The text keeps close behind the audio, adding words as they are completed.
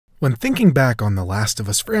When thinking back on the Last of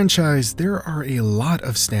Us franchise, there are a lot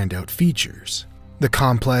of standout features. The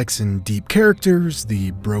complex and deep characters,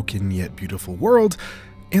 the broken yet beautiful world,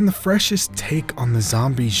 and the freshest take on the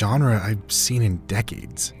zombie genre I've seen in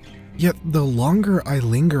decades. Yet the longer I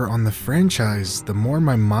linger on the franchise, the more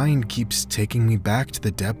my mind keeps taking me back to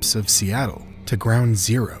the depths of Seattle, to Ground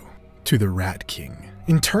Zero, to the Rat King.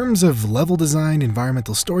 In terms of level design,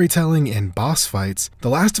 environmental storytelling, and boss fights, The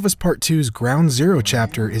Last of Us Part 2's Ground Zero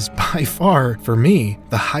chapter is by far, for me,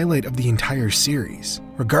 the highlight of the entire series.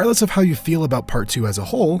 Regardless of how you feel about Part 2 as a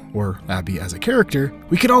whole, or Abby as a character,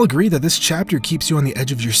 we can all agree that this chapter keeps you on the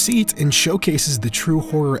edge of your seat and showcases the true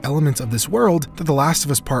horror elements of this world that The Last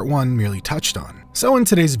of Us Part 1 merely touched on. So in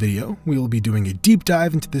today's video, we will be doing a deep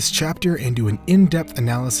dive into this chapter and do an in-depth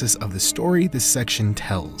analysis of the story this section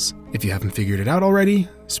tells. If you haven't figured it out already,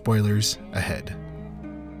 spoilers ahead.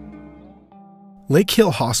 Lake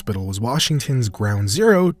Hill Hospital was Washington's ground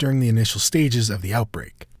zero during the initial stages of the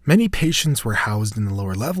outbreak. Many patients were housed in the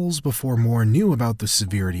lower levels before more knew about the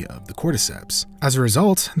severity of the cordyceps. As a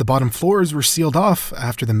result, the bottom floors were sealed off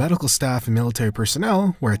after the medical staff and military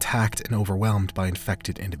personnel were attacked and overwhelmed by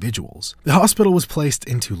infected individuals. The hospital was placed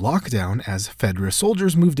into lockdown as Fedra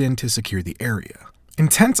soldiers moved in to secure the area.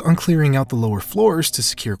 Intent on clearing out the lower floors to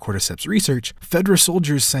secure cordyceps research, Fedra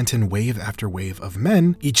soldiers sent in wave after wave of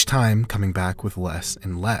men, each time coming back with less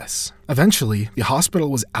and less. Eventually, the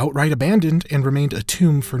hospital was outright abandoned and remained a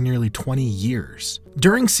tomb for nearly 20 years.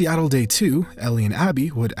 During Seattle Day 2, Ellie and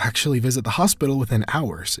Abby would actually visit the hospital within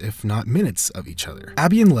hours, if not minutes, of each other.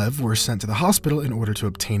 Abby and Lev were sent to the hospital in order to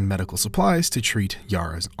obtain medical supplies to treat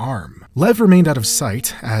Yara's arm. Lev remained out of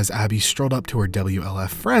sight as Abby strolled up to her WLF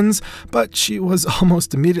friends, but she was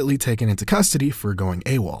almost immediately taken into custody for going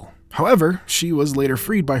AWOL. However, she was later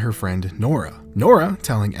freed by her friend Nora. Nora,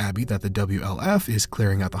 telling Abby that the WLF is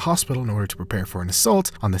clearing out the hospital in order to prepare for an assault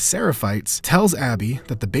on the Seraphites, tells Abby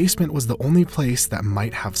that the basement was the only place that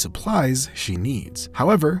might have supplies she needs.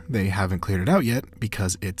 However, they haven't cleared it out yet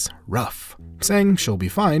because it's rough. Saying she'll be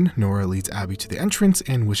fine, Nora leads Abby to the entrance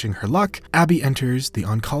and wishing her luck, Abby enters the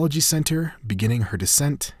oncology center, beginning her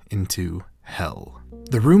descent into hell.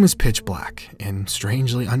 The room is pitch black and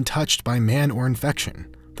strangely untouched by man or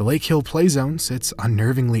infection. The Lake Hill Playzone sits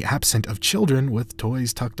unnervingly absent of children with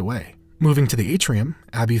toys tucked away. Moving to the atrium,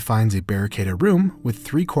 Abby finds a barricaded room with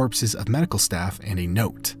 3 corpses of medical staff and a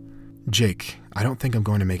note. "Jake, I don't think I'm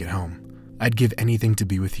going to make it home. I'd give anything to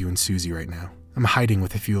be with you and Susie right now. I'm hiding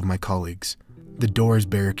with a few of my colleagues. The door is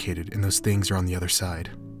barricaded and those things are on the other side.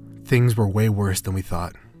 Things were way worse than we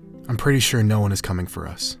thought. I'm pretty sure no one is coming for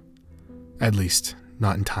us. At least,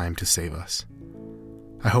 not in time to save us.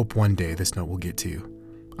 I hope one day this note will get to you.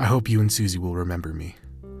 I hope you and Susie will remember me.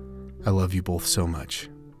 I love you both so much.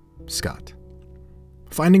 Scott."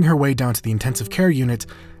 Finding her way down to the intensive care unit,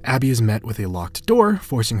 Abby is met with a locked door,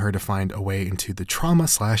 forcing her to find a way into the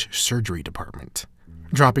trauma/surgery department.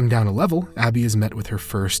 Dropping down a level, Abby is met with her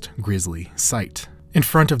first grisly sight. In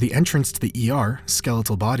front of the entrance to the ER,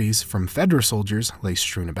 skeletal bodies from Fedra soldiers lay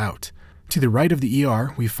strewn about. To the right of the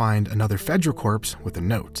ER, we find another Fedra corpse with a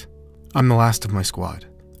note. "I'm the last of my squad.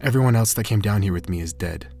 Everyone else that came down here with me is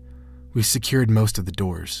dead. We secured most of the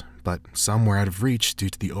doors, but some were out of reach due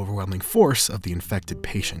to the overwhelming force of the infected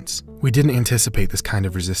patients. We didn't anticipate this kind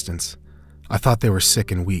of resistance. I thought they were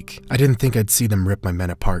sick and weak. I didn't think I'd see them rip my men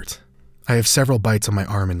apart. I have several bites on my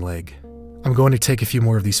arm and leg. I'm going to take a few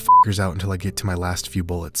more of these fuckers out until I get to my last few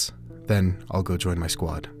bullets. Then I'll go join my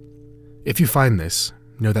squad. If you find this,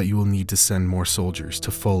 know that you will need to send more soldiers to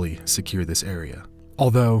fully secure this area.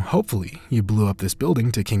 Although, hopefully, you blew up this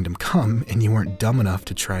building to Kingdom Come and you weren't dumb enough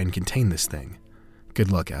to try and contain this thing. Good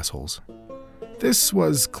luck, assholes." This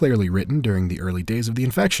was clearly written during the early days of the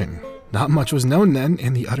infection. Not much was known then,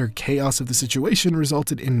 and the utter chaos of the situation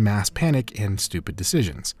resulted in mass panic and stupid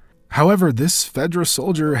decisions. However, this Fedra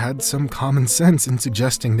soldier had some common sense in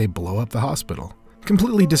suggesting they blow up the hospital.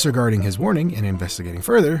 Completely disregarding his warning and investigating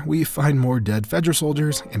further, we find more dead Fedra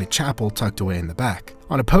soldiers and a chapel tucked away in the back.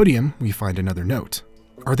 On a podium, we find another note.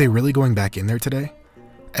 Are they really going back in there today?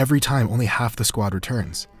 Every time, only half the squad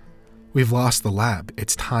returns. We've lost the lab.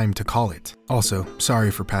 It's time to call it. Also,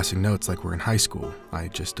 sorry for passing notes like we're in high school. I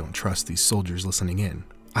just don't trust these soldiers listening in.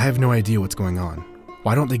 I have no idea what's going on.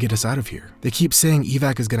 Why don't they get us out of here? They keep saying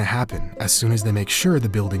evac is going to happen as soon as they make sure the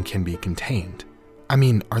building can be contained. I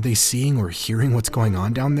mean, are they seeing or hearing what's going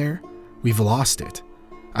on down there? We've lost it.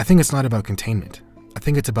 I think it's not about containment. I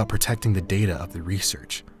think it's about protecting the data of the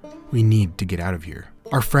research. We need to get out of here.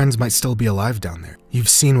 Our friends might still be alive down there. You've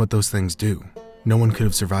seen what those things do. No one could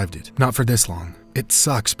have survived it. Not for this long. It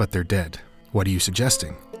sucks, but they're dead. What are you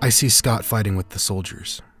suggesting? I see Scott fighting with the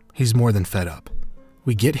soldiers. He's more than fed up.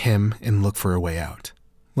 We get him and look for a way out.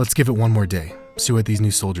 Let's give it one more day, see what these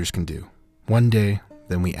new soldiers can do. One day,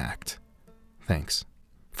 then we act. Thanks.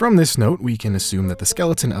 From this note, we can assume that the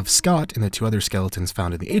skeleton of Scott and the 2 other skeletons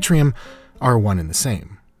found in the atrium are one and the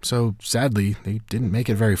same. So sadly, they didn't make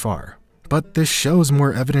it very far. But this shows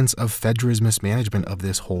more evidence of Fedra's mismanagement of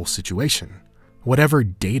this whole situation. Whatever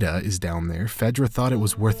data is down there, Fedra thought it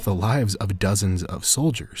was worth the lives of dozens of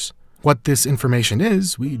soldiers. What this information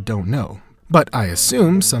is, we don't know. But I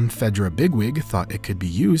assume some Fedra bigwig thought it could be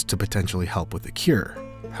used to potentially help with the cure.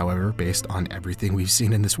 However, based on everything we've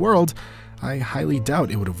seen in this world, I highly doubt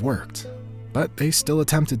it would have worked. But they still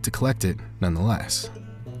attempted to collect it nonetheless.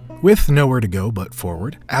 With nowhere to go but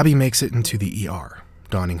forward, Abby makes it into the ER.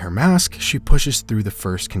 Donning her mask, she pushes through the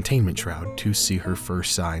first containment shroud to see her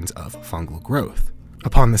first signs of fungal growth.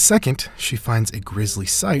 Upon the second, she finds a grisly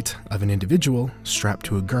sight of an individual strapped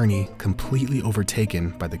to a gurney completely overtaken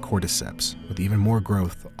by the cordyceps, with even more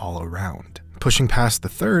growth all around. Pushing past the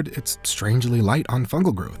third, it's strangely light on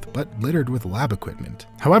fungal growth, but littered with lab equipment.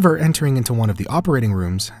 However, entering into one of the operating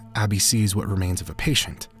rooms, Abby sees what remains of a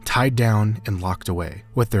patient, tied down and locked away,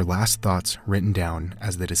 with their last thoughts written down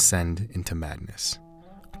as they descend into madness.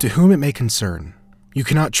 To whom it may concern, you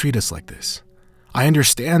cannot treat us like this. I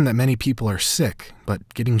understand that many people are sick,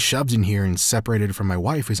 but getting shoved in here and separated from my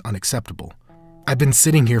wife is unacceptable. I've been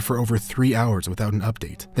sitting here for over 3 hours without an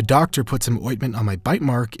update. The doctor put some ointment on my bite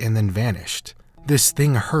mark and then vanished. This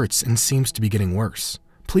thing hurts and seems to be getting worse.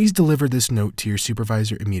 Please deliver this note to your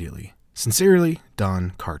supervisor immediately. Sincerely,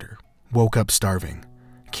 Don Carter. Woke up starving.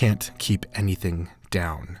 Can't keep anything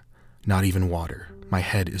down. Not even water. My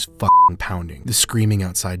head is fucking pounding. The screaming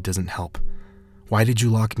outside doesn't help. Why did you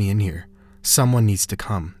lock me in here? Someone needs to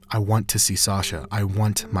come. I want to see Sasha. I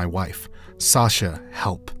want my wife. Sasha,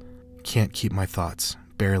 help. Can't keep my thoughts.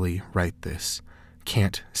 Barely write this.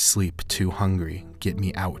 Can't sleep. Too hungry. Get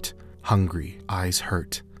me out. Hungry. Eyes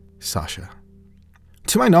hurt. Sasha.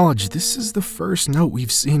 To my knowledge, this is the first note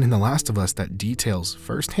we've seen in The Last of Us that details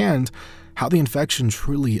firsthand how the infection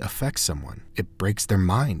truly affects someone. It breaks their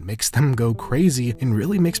mind, makes them go crazy, and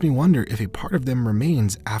really makes me wonder if a part of them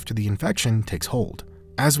remains after the infection takes hold.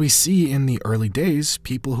 As we see in the early days,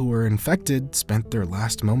 people who were infected spent their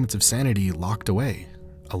last moments of sanity locked away,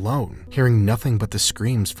 alone, hearing nothing but the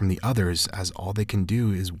screams from the others as all they can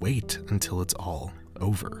do is wait until it's all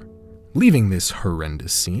over. Leaving this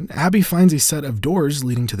horrendous scene, Abby finds a set of doors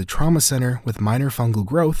leading to the trauma center with minor fungal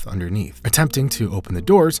growth underneath. Attempting to open the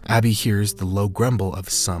doors, Abby hears the low grumble of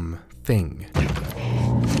something.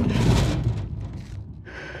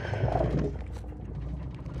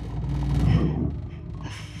 The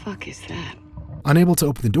fuck is that? Unable to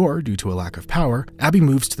open the door due to a lack of power, Abby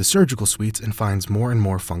moves to the surgical suites and finds more and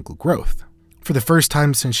more fungal growth. For the first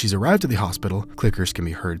time since she's arrived at the hospital, clickers can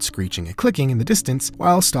be heard screeching and clicking in the distance,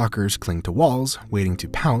 while stalkers cling to walls, waiting to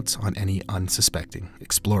pounce on any unsuspecting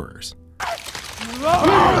explorers.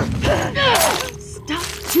 Stop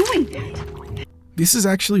doing that! This is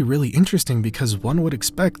actually really interesting because one would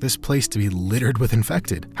expect this place to be littered with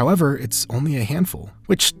infected. However, it's only a handful,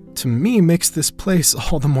 which to me makes this place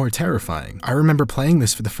all the more terrifying. I remember playing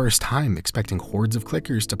this for the first time, expecting hordes of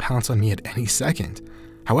clickers to pounce on me at any second.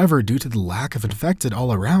 However, due to the lack of infected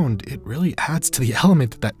all around, it really adds to the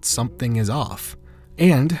element that something is off.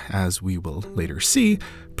 And, as we will later see,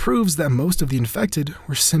 proves that most of the infected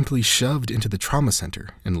were simply shoved into the trauma center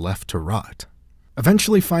and left to rot.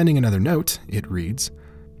 Eventually finding another note, it reads,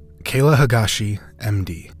 Kayla Higashi,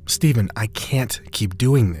 MD. Steven, I can't keep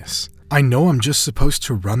doing this. I know I'm just supposed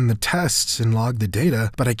to run the tests and log the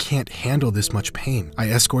data, but I can't handle this much pain.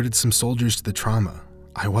 I escorted some soldiers to the trauma.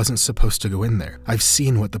 I wasn't supposed to go in there. I've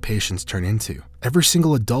seen what the patients turn into. Every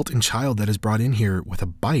single adult and child that is brought in here with a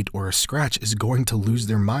bite or a scratch is going to lose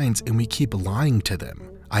their minds, and we keep lying to them.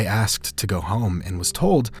 I asked to go home and was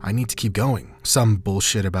told I need to keep going. Some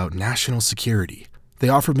bullshit about national security. They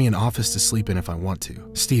offered me an office to sleep in if I want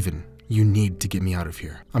to. Steven, you need to get me out of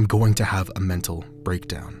here. I'm going to have a mental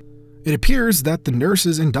breakdown. It appears that the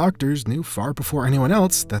nurses and doctors knew far before anyone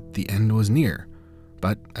else that the end was near.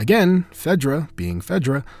 But again, Fedra, being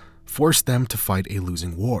Fedra, forced them to fight a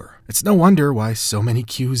losing war. It's no wonder why so many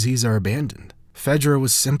QZs are abandoned. Fedra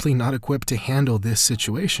was simply not equipped to handle this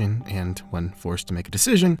situation, and when forced to make a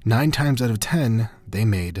decision, 9 times out of 10, they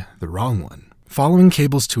made the wrong one. Following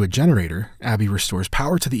cables to a generator, Abby restores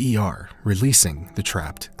power to the ER, releasing the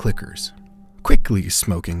trapped clickers. Quickly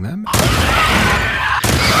smoking them,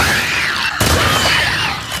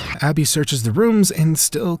 Abby searches the rooms and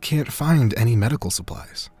still can't find any medical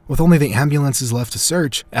supplies. With only the ambulances left to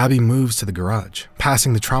search, Abby moves to the garage.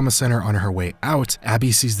 Passing the trauma center on her way out,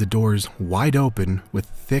 Abby sees the doors wide open with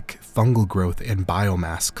thick fungal growth and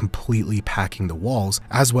biomass completely packing the walls,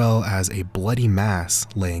 as well as a bloody mass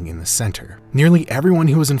laying in the center. Nearly everyone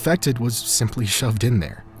who was infected was simply shoved in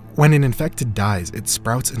there. When an infected dies, it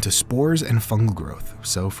sprouts into spores and fungal growth,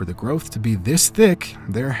 so for the growth to be this thick,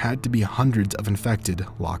 there had to be hundreds of infected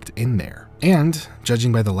locked in there. And,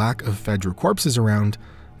 judging by the lack of federal corpses around,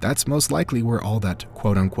 that's most likely where all that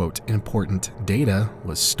quote-unquote important data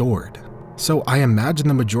was stored. So I imagine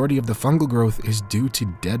the majority of the fungal growth is due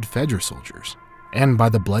to dead Fedra soldiers. And by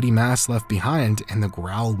the bloody mass left behind and the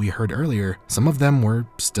growl we heard earlier, some of them were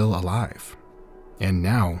still alive. And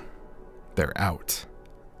now, they're out.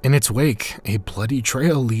 In its wake, a bloody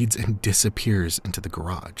trail leads and disappears into the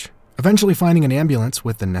garage. Eventually finding an ambulance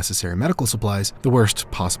with the necessary medical supplies, the worst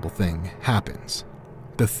possible thing happens.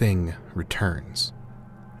 The thing returns.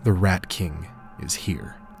 The Rat King is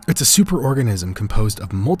here. It's a superorganism composed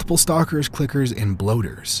of multiple stalkers, clickers, and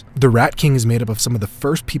bloaters. The Rat King is made up of some of the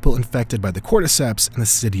first people infected by the cordyceps in the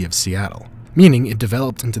city of Seattle, meaning it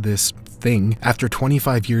developed into this thing after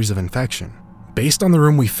 25 years of infection. Based on the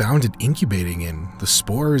room we found it incubating in, the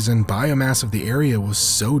spores and biomass of the area was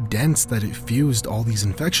so dense that it fused all these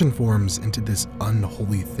infection forms into this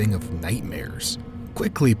unholy thing of nightmares.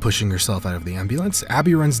 Quickly pushing herself out of the ambulance,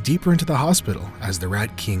 Abby runs deeper into the hospital as the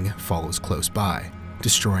Rat King follows close by,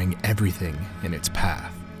 destroying everything in its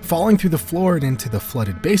path. Falling through the floor and into the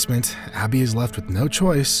flooded basement, Abby is left with no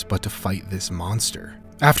choice but to fight this monster.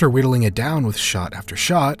 After whittling it down with shot after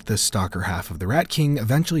shot, the stalker half of the Rat King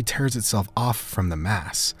eventually tears itself off from the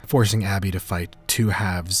mass, forcing Abby to fight two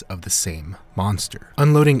halves of the same monster.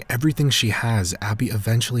 Unloading everything she has, Abby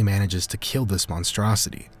eventually manages to kill this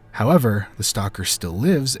monstrosity. However, the stalker still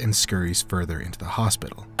lives and scurries further into the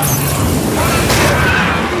hospital.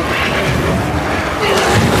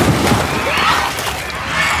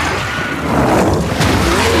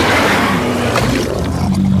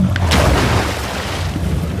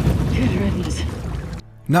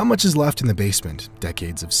 Not much is left in the basement.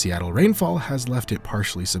 Decades of Seattle rainfall has left it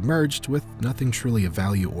partially submerged, with nothing truly of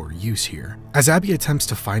value or use here. As Abby attempts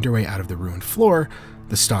to find her way out of the ruined floor,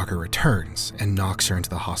 the stalker returns and knocks her into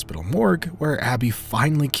the hospital morgue, where Abby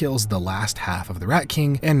finally kills the last half of the Rat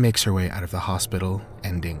King and makes her way out of the hospital,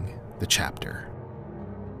 ending the chapter.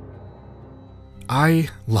 I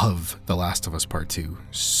love The Last of Us Part 2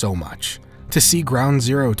 so much. To see Ground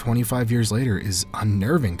Zero 25 years later is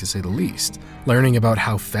unnerving, to say the least. Learning about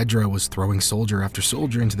how Fedra was throwing soldier after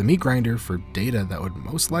soldier into the meat grinder for data that would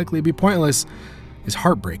most likely be pointless is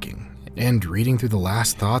heartbreaking. And reading through the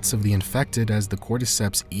last thoughts of the infected as the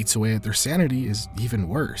cordyceps eats away at their sanity is even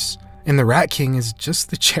worse. And the Rat King is just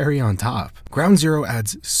the cherry on top. Ground Zero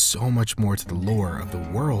adds so much more to the lore of the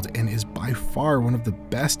world and is by far one of the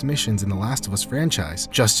best missions in the Last of Us franchise,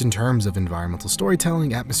 just in terms of environmental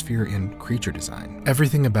storytelling, atmosphere, and creature design.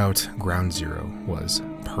 Everything about Ground Zero was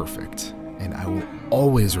perfect, and I will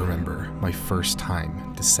always remember my first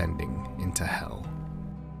time descending into hell.